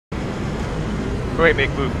Wait,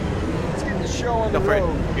 make move. Let's get the show on the Go for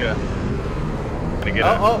road. it. Yeah. Gonna get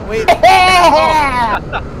Oh, wait.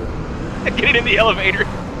 Get it in the elevator.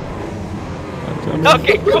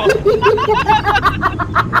 Okay, cool.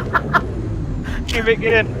 Can you make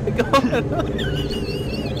it in?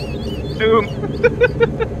 Zoom.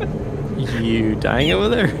 You dying over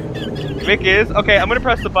there? Mick is? Okay, I'm gonna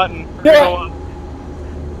press the button.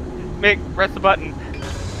 Mick, press the button.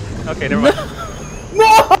 Okay, never mind.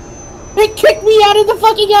 No! It kicked me out of the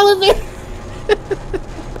fucking elevator!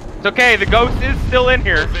 It's okay, the ghost is still in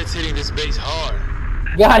here. It's hitting this base hard.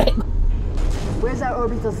 Got it. Where's our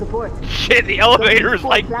orbital support? Shit, the elevator is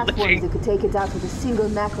like platforms glitching. that could take it out with a single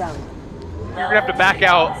Mac round. You're gonna have to back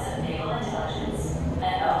out.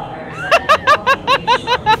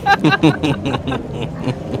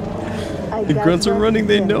 The grunts are running,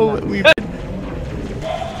 they know what we've...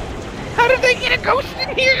 How did they get a ghost in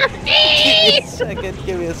here? Give me a second,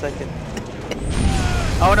 give me a second.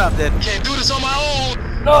 Oh no, I'm dead. Can't do this on my own.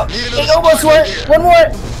 No, it almost Spartan worked. here. One more.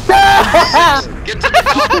 Get to the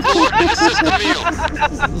top floor and assist the meal.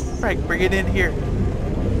 Frank, bring it in here.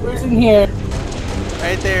 Where's in here?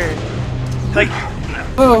 Right there. Like,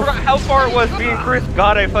 Oh. how far it was me and Chris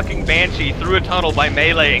got a fucking banshee through a tunnel by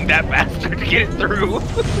meleeing that bastard to get it through.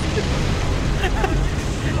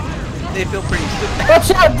 They feel pretty stupid.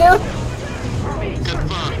 Watch out, dude.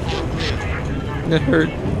 Confirmed. It hurt.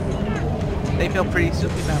 They feel pretty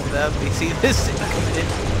stupid now without they see this thing coming in.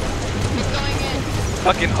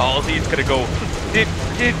 Fucking Halsey's gonna go. Did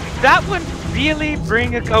that one really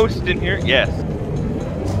bring a ghost in here? Yes.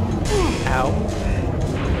 Ow.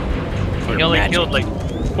 He only killed like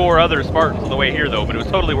 4 other Spartans on the way here though, but it was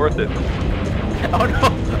totally worth it. Oh no!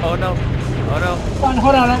 Oh no! Oh no!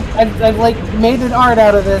 Hold on. I've like made an art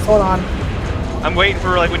out of this. Hold on. I'm waiting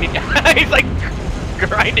for like when he he's like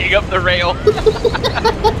grinding up the rail.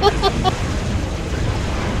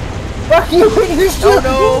 Fuck you! Oh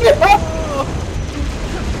no!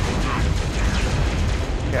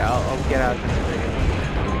 Here, I'll get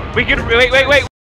out. We can wait.